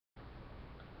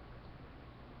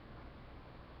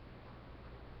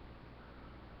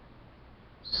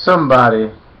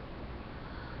Somebody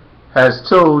has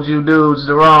told you dudes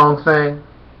the wrong thing.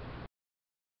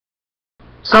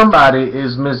 Somebody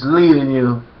is misleading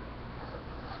you.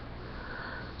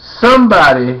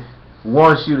 Somebody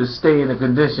wants you to stay in the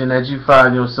condition that you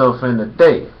find yourself in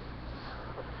today.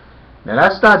 Now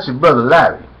that's not your brother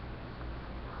Larry.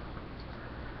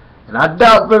 And I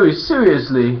doubt very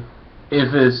seriously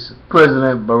if it's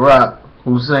President Barack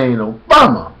Hussein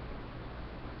Obama.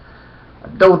 I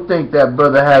don't think that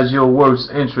brother has your worst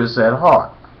interests at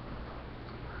heart.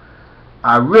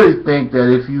 I really think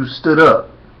that if you stood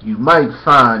up, you might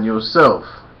find yourself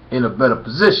in a better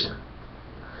position.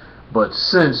 But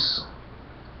since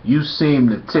you seem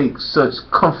to take such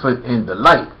comfort and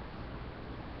delight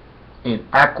in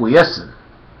acquiescing,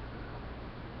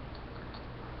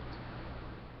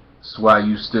 that's why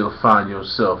you still find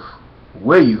yourself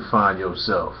where you find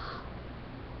yourself,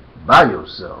 by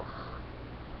yourself,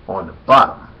 on the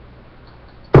bottom.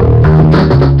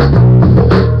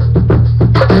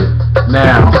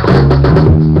 Now,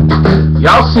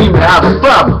 y'all seem to have a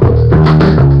problem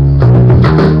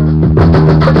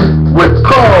with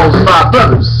calls by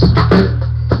brothers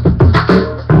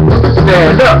to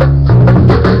stand up.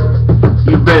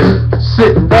 You've been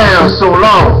sitting down so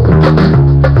long.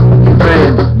 You've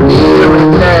been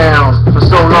kneeling down for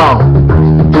so long.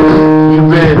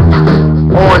 You've been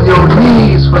on your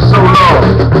knees for so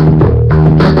long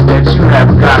that you have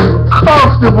gotten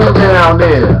comfortable down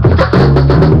there.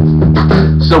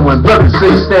 So when brothers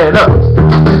say stand up,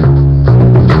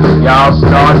 y'all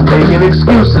start making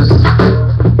excuses.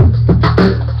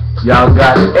 Y'all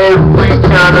got every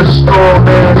kind of straw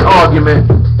man argument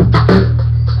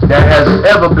that has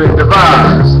ever been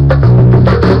devised.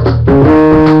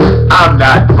 I'm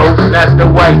not voting, that's the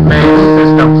white man's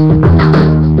system.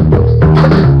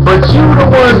 But you the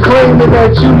one claiming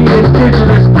that you the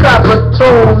indigenous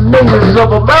copper-toned natives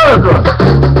of America.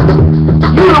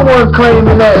 You the one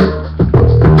claiming that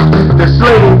the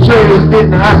slave trade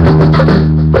didn't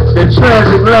happen. The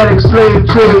transatlantic slave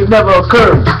trade never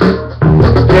occurred.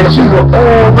 That you were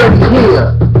already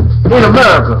here in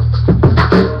America.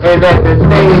 And that the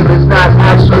name is not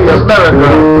actually America,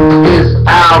 it's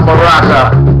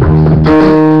Al-Maraca.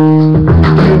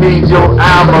 You need your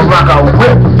Al-Maraca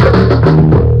whip.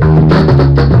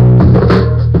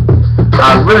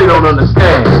 I really don't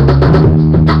understand.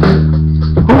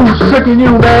 Who's tricking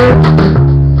you, man?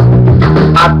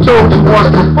 I told you once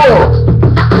before,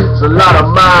 it's a lot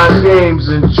of mind games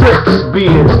and tricks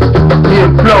being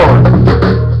employed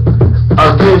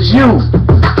against you,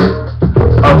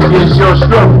 against your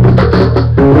struggle,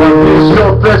 against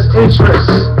your best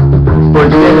interests, but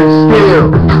yet and still,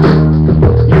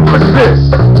 you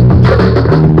persist.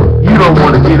 You don't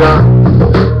want to get up.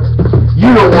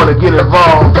 You don't want to get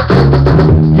involved.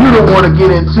 You don't want to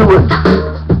get into it.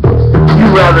 You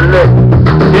rather let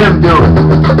them do it.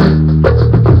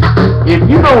 If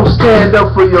you don't stand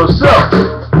up for yourself,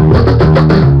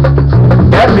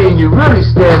 that means you're really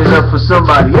standing up for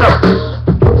somebody else,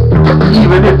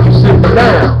 even if you sit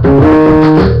down.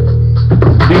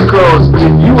 Because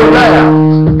if you allow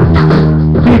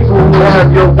people who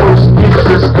have your worst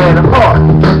interests at heart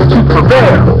to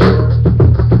prevail,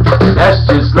 that's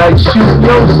just like shooting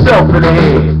yourself in the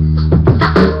head.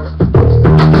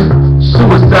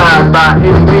 Suicide by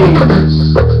any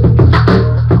means,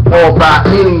 or by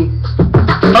any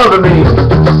other means,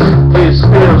 is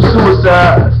still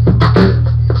suicide.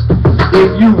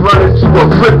 If you run into a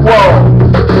brick wall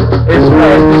as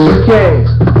fast as you can,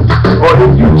 or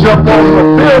if you jump off a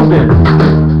building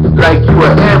like you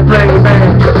an airplane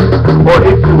man, or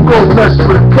if you go mess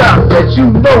with a cop that you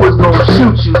know is gonna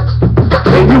shoot you,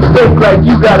 and you think like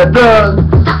you got a gun,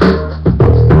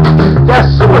 that's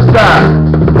suicide.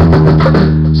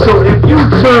 So if you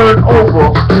turn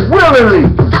over willingly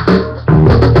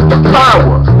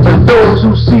power to those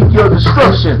who seek your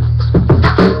destruction,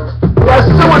 that's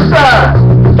suicide.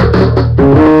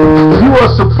 You are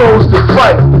supposed to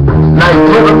fight, like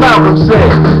Brother Malcolm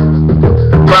said,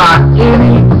 by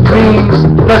any means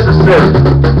necessary.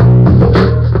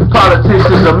 Politics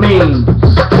is a means.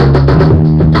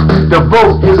 The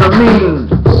vote is a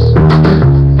means.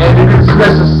 And it is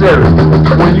necessary.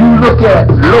 When you look at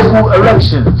local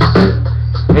elections,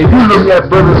 and you look at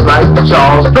brothers like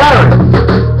Charles Barron,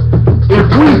 if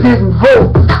we didn't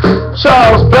vote,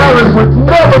 Charles Barron would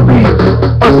never be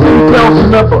a city council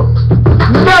member.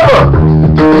 Never!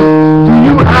 Do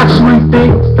you actually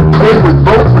think they would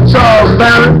vote for Charles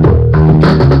Barron?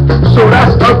 So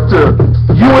that's up to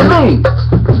you and me.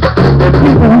 And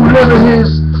people who live in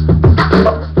his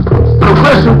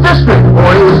congressional district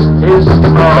or his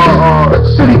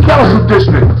city council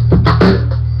district.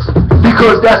 Do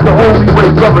Because that's the only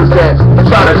way brothers that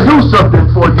try to do something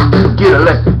for you get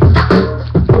elected.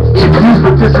 If you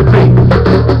participate.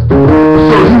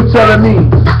 So you telling me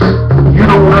you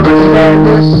don't understand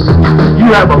this? You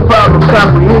have a problem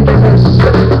comprehending this?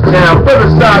 Now,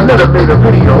 Brother Side Letter made a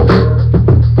video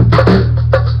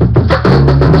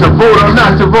to vote or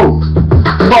not to vote.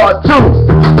 Part 2.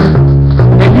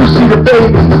 And you see the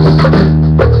babies,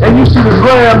 and you see the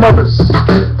grandmothers,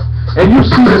 and you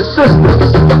see the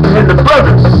sisters and the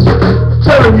brothers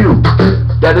telling you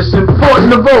that it's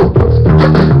important to vote,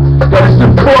 that it's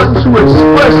important to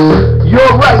express your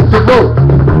right to vote,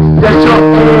 that your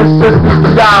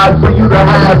ancestors died for you to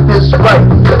have this right,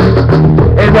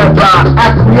 and that by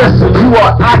acquiescing you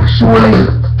are actually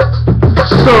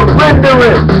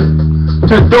surrendering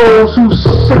to those who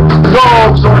sick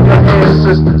dogs on your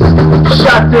ancestors,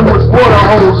 shot them with water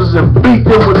hoses and beat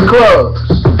them with clubs,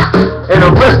 and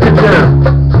arrested them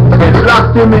and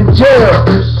locked them in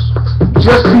jails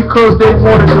just because they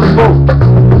wanted to vote,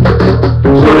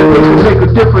 so that they could make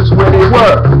a difference where they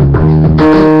were.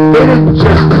 They didn't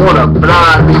just want to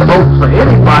blindly vote for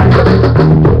anybody.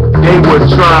 They were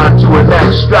trying to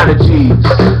enact strategies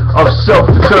of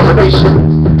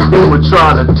self-determination. They were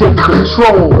trying to take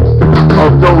control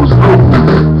of those local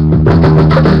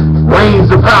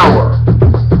reigns of power.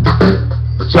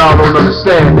 But y'all don't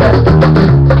understand that.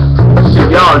 See,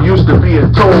 y'all used to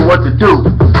being told what to do.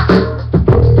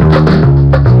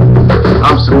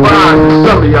 I'm surprised at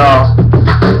some of y'all.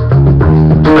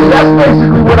 But that's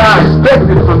basically what I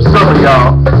expected from some of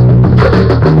y'all.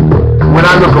 When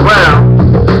I look around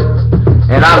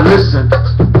and I listen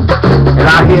and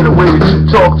I hear the way that you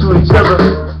talk to each other,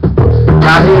 and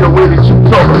I hear the way that you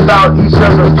talk about each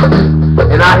other,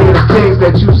 and I hear the things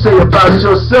that you say about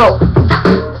yourself.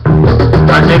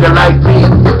 A nigga like me,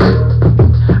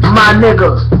 my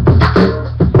nigga,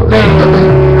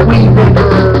 man, we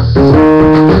niggas.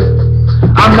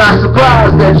 I'm not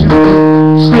surprised that you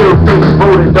still think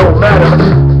voting don't matter.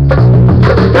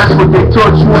 That's what they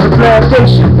taught you on the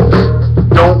plantation.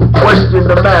 Don't question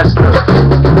the master.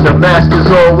 The master's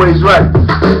always right.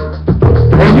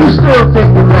 And you still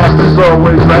think the master's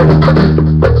always right.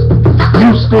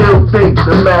 You still think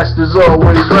the master's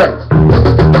always right.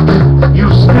 You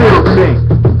still think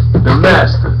the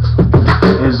master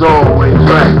is always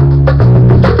right.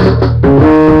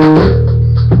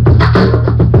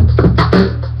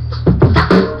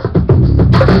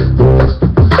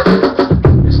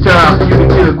 It's time for you to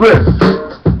get a grip.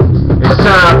 It's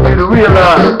time for you to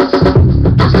realize.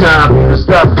 It's time for you to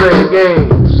stop playing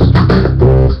games.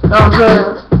 You know what I'm saying?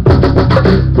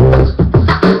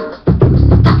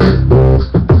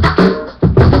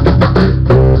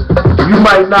 You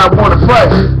might not want to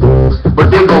fight, but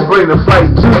they gonna bring the fight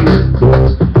to you.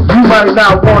 You might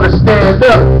not want to stand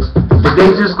up, but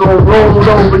they just gonna roll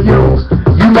over you.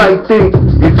 You might think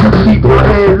if you keep your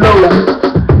head low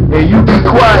and you be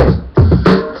quiet,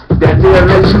 that they'll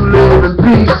let you live in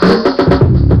peace.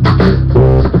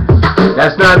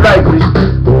 That's not likely.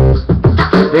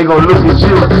 They gonna look at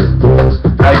you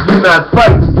like you not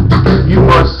fighting. You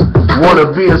must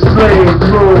wanna be a slave,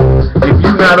 bro. If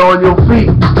you not on your feet,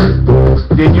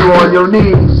 then you on your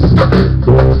knees.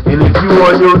 And if you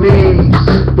on your knees,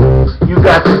 you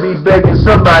got to be begging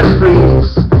somebody,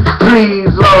 please.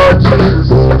 Please, Lord Jesus.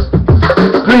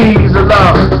 Please,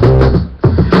 Allah.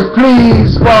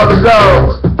 Please, Father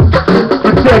God.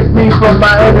 Protect me from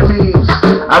my enemies.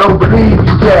 I don't believe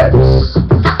you cats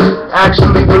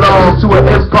actually belong to an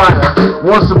empire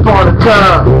once upon a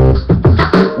time.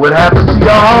 What happened to your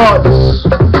hearts?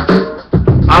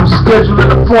 I'm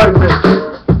scheduling an appointment,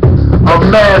 a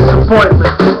mass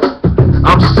appointment.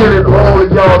 I'm sending all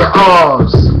of y'all to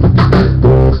ours.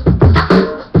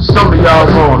 Some of y'all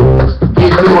gonna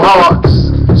get new hearts.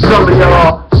 Some of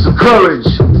y'all some courage.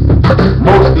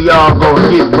 Most of y'all gonna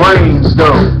get brains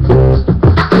though.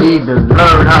 Need to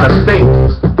learn how to think.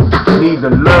 Need to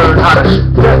learn how to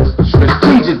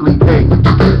strategically think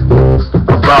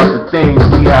about the things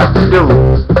we have to do.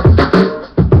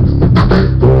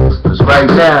 Because right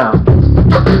now,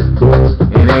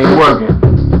 it ain't working.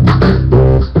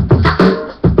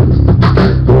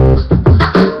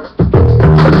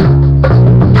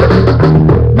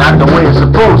 Not the way it's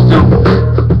supposed to.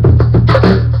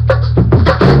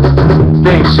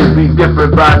 Things should be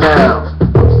different by now.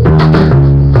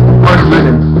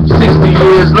 160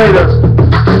 years later,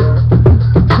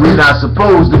 we're not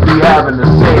supposed to be having the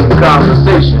same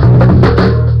conversation.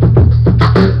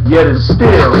 Yet it's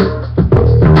still,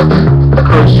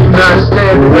 because you're not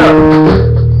standing up,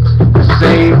 the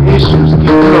same issues keep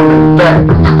coming back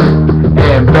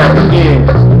and back again.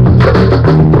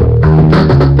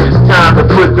 It's time to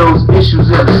put those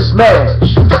issues in the smash.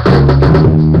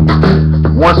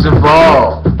 Once and for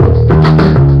all,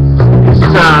 it's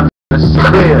time to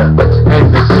clear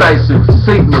and decisive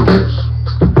signals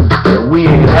that we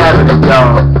ain't having it,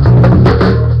 y'all.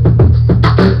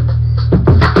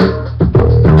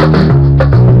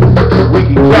 We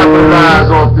can capitalize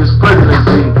off this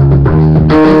presidency,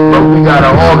 but we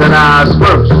gotta organize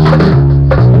first.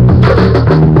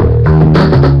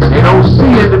 They don't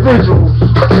see individuals.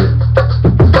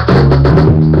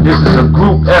 This is a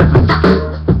group effort.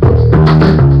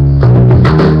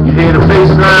 You hear the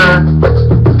bass line?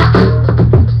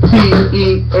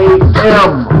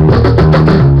 T-E-A-M.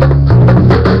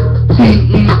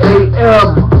 T-E-A-M.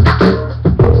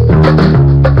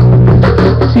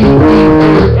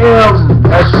 T-E-A-M.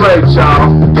 That's right, y'all.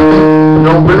 You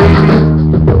don't believe me?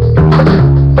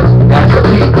 That's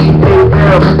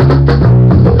T-E-A-M.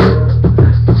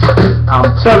 I'm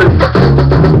telling you.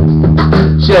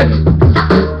 Check it.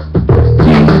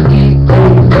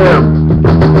 T-E-A-M.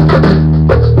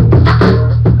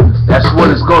 That's what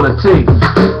it's gonna take.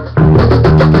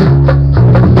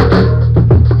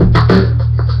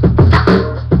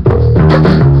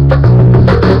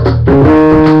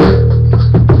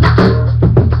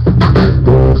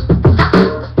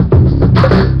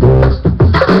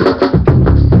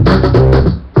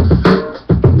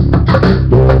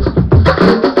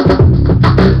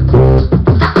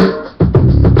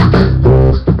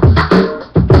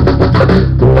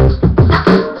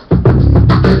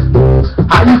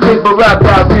 Barack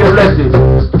got re-elected.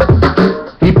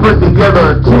 He put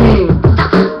together a team.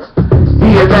 He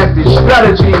enacted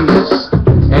strategies,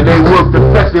 and they worked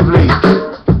effectively.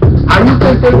 How you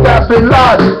think they got Bin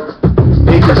Laden?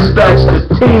 They dispatched the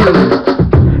team,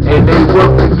 and they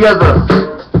worked together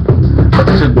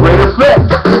to great effect.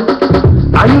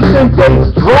 How you think they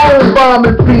drone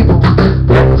bombing people?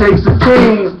 That takes a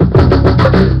team,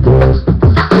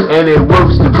 and it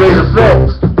works to great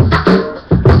effect.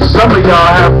 Some of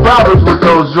y'all have problems with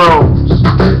those drones.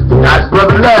 Not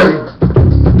Brother Larry.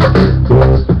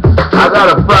 I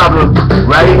got a problem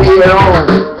right here at home.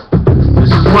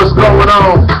 This is what's going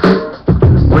on.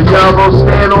 When y'all gonna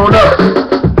stand on up?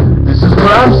 This is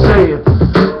what I'm saying.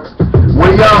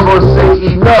 When y'all gonna say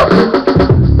enough?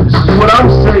 This is what I'm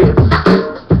saying.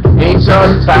 Ain't y'all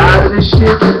tired of this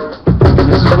shit?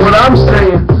 This is what I'm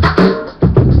saying.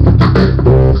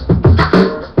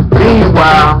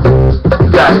 Meanwhile,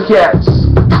 got cats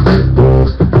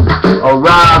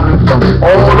arriving from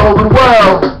all over the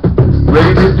world,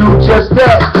 ready to do just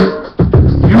that.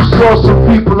 You saw some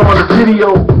people on the video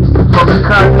from the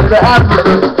continent of Africa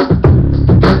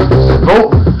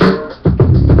voting.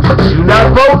 You not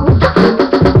voting?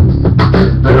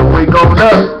 Better wake on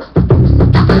up.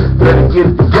 Better get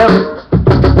it together.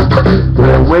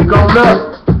 Better wake on up.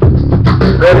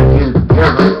 Better get it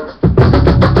together.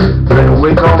 Better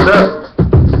wake on up.